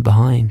princess there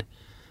behind.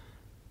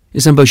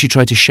 Issun Boshi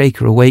tried to shake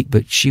her awake,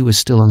 but she was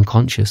still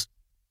unconscious.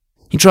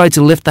 He tried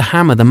to lift the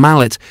hammer, the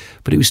mallet,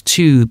 but it was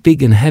too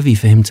big and heavy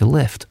for him to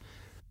lift.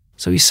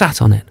 So he sat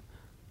on it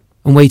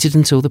and waited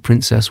until the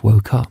princess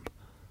woke up.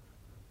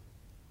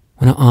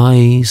 When her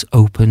eyes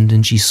opened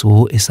and she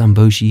saw Issun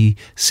Boshi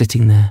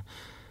sitting there,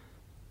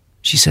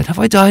 she said, "Have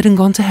I died and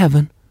gone to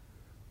heaven?"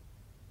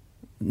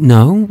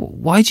 "No.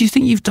 Why do you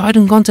think you've died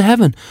and gone to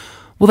heaven?"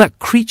 "Well, that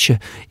creature,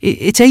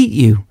 it ate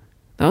you.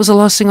 That was the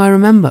last thing I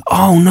remember."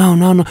 "Oh,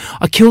 no.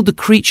 I killed the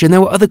creature and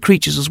there were other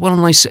creatures as well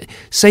and I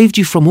saved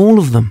you from all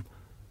of them."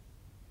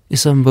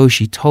 Issun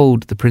Boshi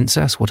told the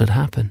princess what had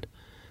happened.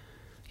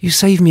 "You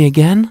saved me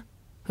again?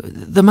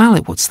 The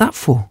mallet, what's that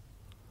for?"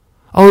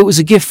 "Oh, it was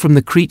a gift from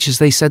the creatures.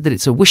 They said that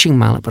it's a wishing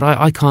mallet, but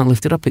I can't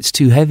lift it up. It's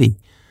too heavy."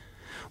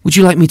 "Would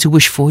you like me to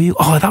wish for you?"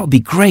 "Oh, that would be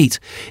great."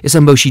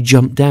 Issun Boshi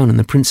jumped down and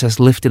the princess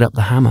lifted up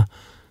the hammer.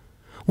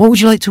 "What would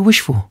you like to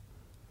wish for?"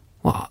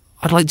 "Well,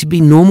 I'd like to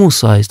be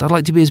normal-sized. I'd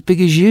like to be as big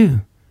as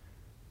you."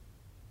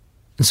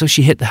 And so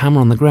she hit the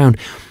hammer on the ground.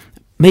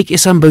 "Make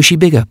Issun Boshi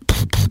bigger."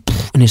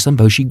 And Issun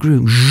Boshi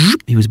grew.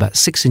 He was about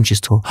 6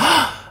 inches tall.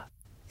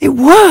 "It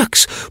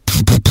works!"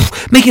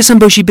 "Make Issun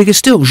Boshi bigger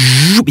still."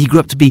 He grew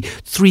up to be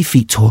 3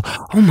 feet tall.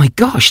 "Oh my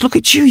gosh, look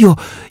at you. You're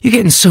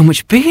getting so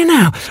much bigger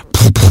now."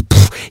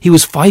 He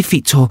was 5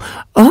 feet tall.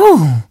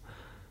 "Oh,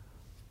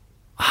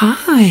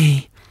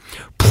 hi."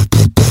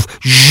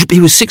 He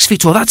was 6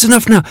 feet tall. "That's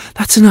enough now.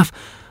 That's enough."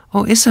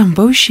 "Oh, Issun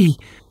Boshi,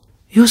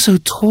 you're so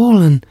tall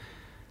and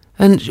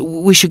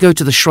we should go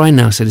to the shrine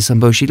now," said Issun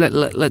Boshi.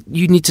 Let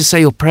you need to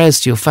say your prayers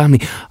to your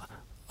family."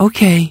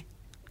 "Okay."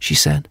 she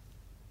said.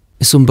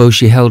 Issun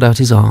Boshi held out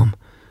his arm,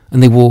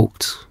 and they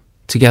walked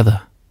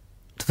together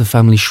to the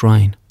family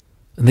shrine,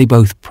 and they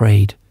both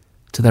prayed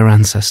to their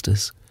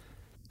ancestors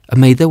and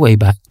made their way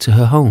back to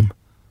her home.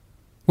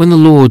 When the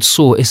Lord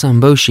saw Issun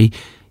Boshi,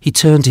 he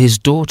turned to his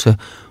daughter.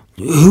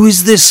 "Who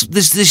is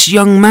this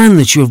young man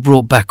that you have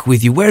brought back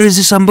with you? Where is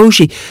Issun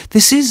Boshi?"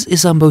 "This is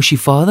Issun Boshi,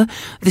 father.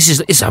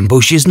 Issun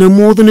Boshi is no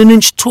more than an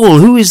inch tall.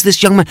 Who is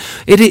this young man?"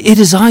 It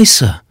is I,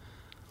 sir.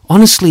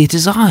 Honestly, it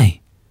is I."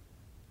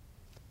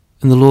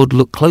 And the Lord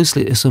looked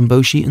closely at Issun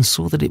Boshi and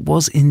saw that it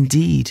was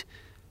indeed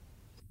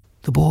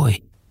the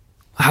boy.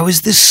 "How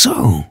is this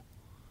so?"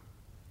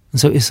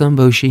 And so Issun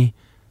Boshi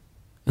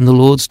and the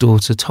Lord's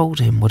daughter told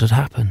him what had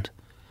happened.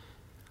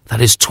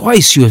 "That is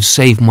twice you have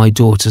saved my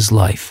daughter's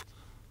life.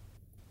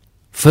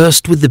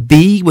 First with the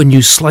bee when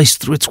you sliced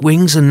through its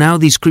wings, and now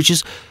these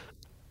creatures.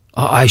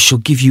 I shall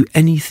give you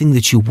anything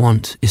that you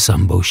want,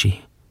 Issun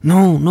Boshi.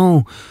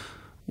 No.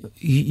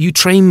 You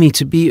trained me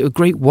to be a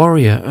great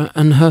warrior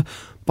and her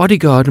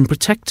bodyguard and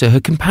protector,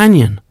 her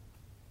companion.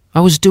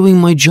 I was doing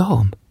my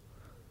job.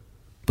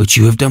 But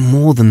you have done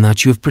more than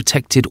that. You have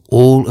protected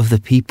all of the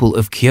people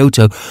of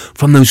Kyoto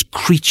from those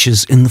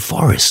creatures in the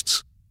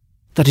forests.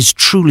 That is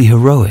truly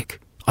heroic.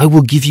 I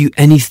will give you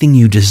anything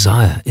you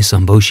desire,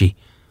 Issun Boshi,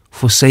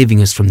 for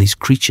saving us from these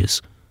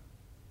creatures."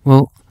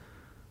 "Well,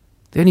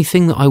 the only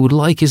thing that I would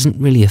like isn't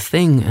really a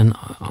thing, and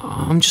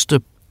I'm just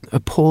a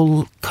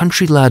poor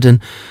country lad,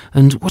 and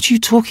what are you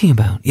talking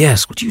about?"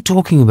 "Yes, what are you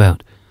talking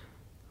about?"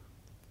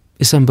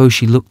 Issun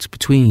Boshi looked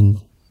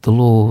between the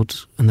Lord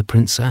and the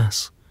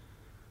princess.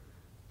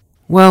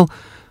 "Well,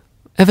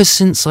 ever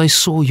since I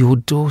saw your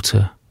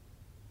daughter,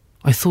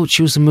 I thought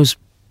she was the most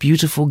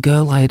beautiful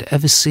girl I had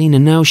ever seen,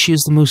 and now she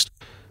is the most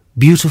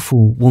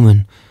beautiful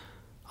woman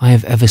I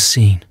have ever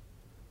seen.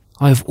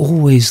 I have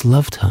always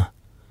loved her.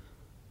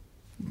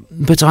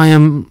 But I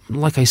am,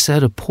 like I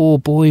said, a poor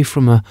boy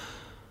from a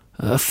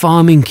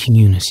farming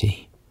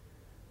community.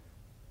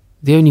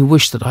 The only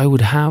wish that I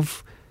would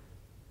have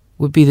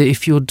would be that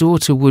if your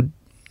daughter would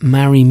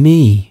marry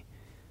me,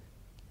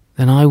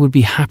 then I would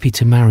be happy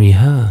to marry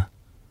her."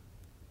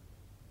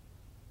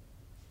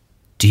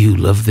 "Do you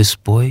love this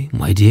boy,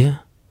 my dear?"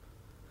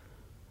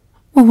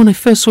 "Well, when I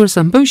first saw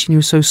Issun Boshi and he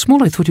was so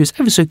small, I thought he was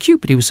ever so cute,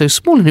 but he was so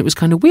small and it was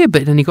kind of weird,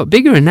 but then he got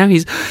bigger and now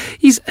he's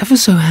ever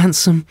so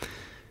handsome.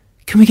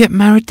 Can we get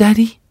married,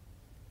 Daddy?"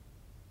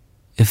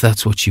 "If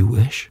that's what you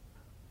wish."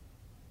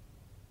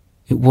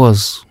 It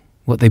was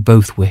what they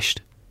both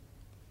wished.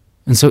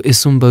 And so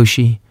Issun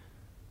Boshi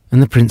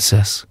and the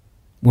princess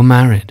were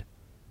married.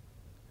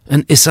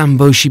 And Issun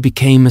Boshi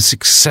became a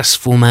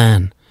successful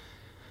man.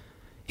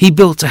 He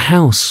built a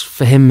house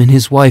for him and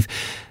his wife.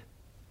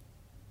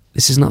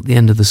 This is not the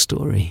end of the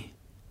story.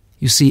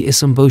 You see,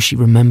 Issun Boshi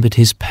remembered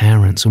his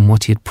parents and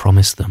what he had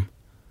promised them.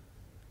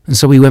 And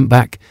so he went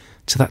back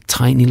to that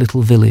tiny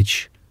little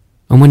village.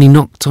 And when he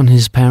knocked on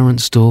his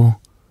parents' door,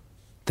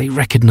 they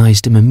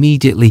recognized him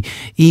immediately,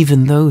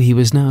 even though he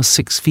was now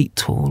 6 feet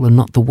tall and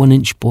not the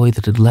 1-inch boy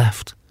that had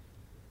left.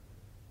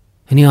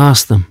 And he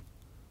asked them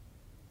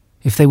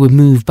if they would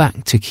move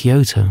back to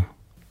Kyoto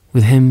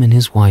with him and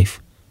his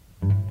wife.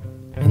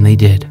 And they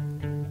did.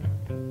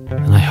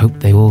 And I hope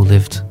they all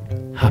lived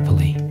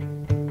happily.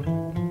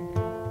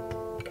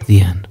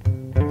 The end.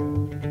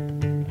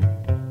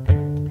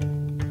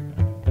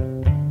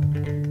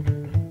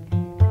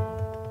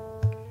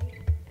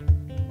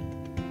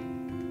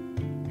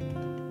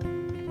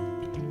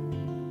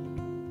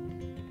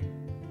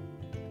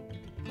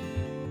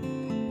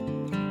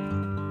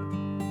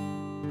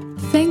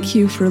 Thank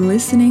you for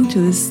listening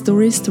to the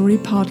Story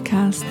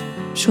podcast.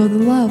 Show the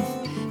love.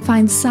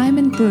 Find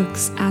Simon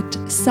Brooks at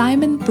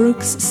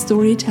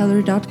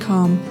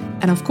simonbrooksstoryteller.com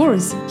and of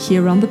course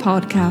here on the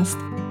podcast.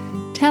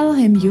 Tell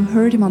him you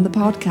heard him on the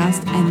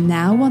podcast and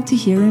now want to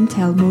hear him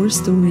tell more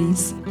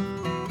stories.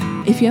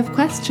 If you have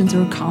questions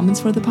or comments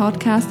for the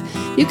podcast,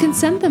 you can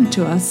send them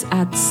to us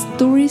at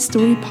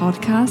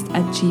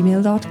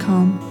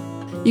storystorypodcast@gmail.com.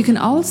 You can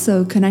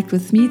also connect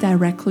with me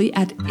directly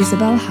at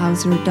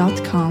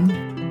isabellehauser.com.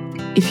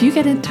 If you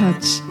get in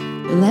touch,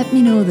 let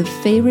me know the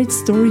favorite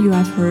story you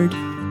have heard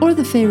or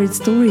the favorite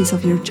stories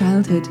of your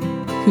childhood.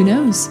 Who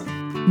knows?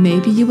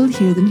 Maybe you will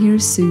hear them here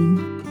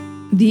soon.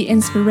 The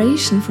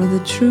inspiration for the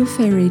true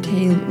fairy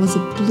tale was a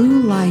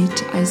blue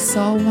light I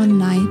saw one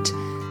night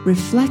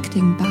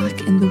reflecting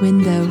back in the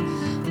window.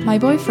 My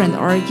boyfriend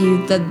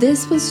argued that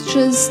this was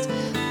just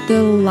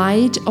the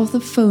light of the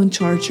phone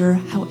charger.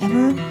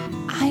 However,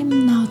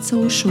 I'm not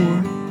so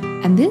sure.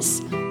 And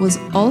this was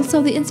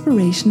also the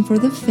inspiration for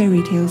the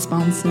fairy tale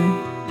sponsor.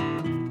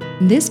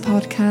 This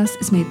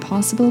podcast is made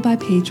possible by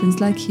patrons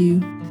like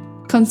you.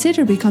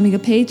 Consider becoming a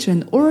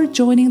patron or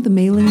joining the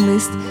mailing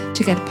list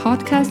to get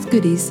podcast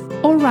goodies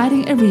or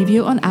writing a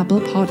review on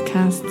Apple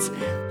Podcasts.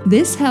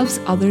 This helps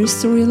other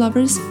story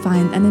lovers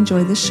find and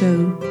enjoy the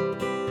show.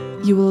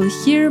 You will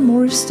hear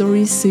more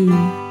stories soon.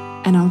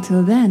 And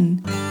until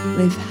then,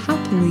 live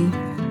happily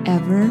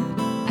ever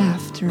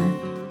after.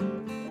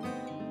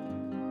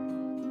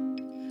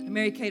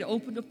 Mary Kate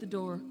opened up the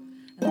door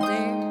And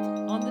there,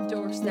 on the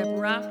doorstep,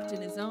 wrapped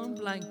in his own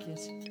blanket,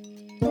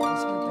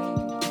 was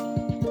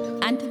her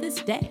baby. And to this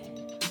day,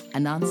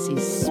 Anansi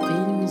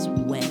spins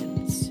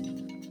webs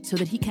so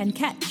that he can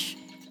catch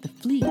the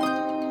flea,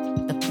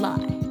 the fly,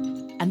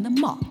 and the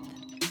moth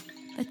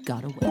that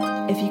got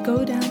away. If you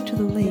go down to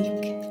the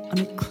lake on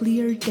a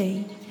clear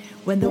day,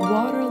 when the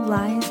water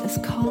lies as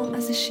calm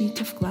as a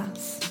sheet of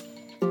glass,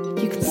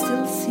 you can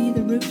still see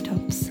the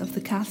rooftops of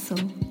the castle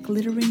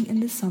glittering in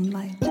the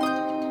sunlight.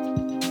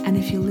 And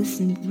if you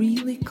listen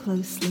really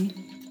closely,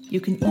 you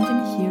can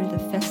even hear the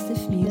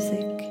festive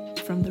music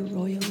from the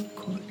royal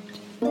court.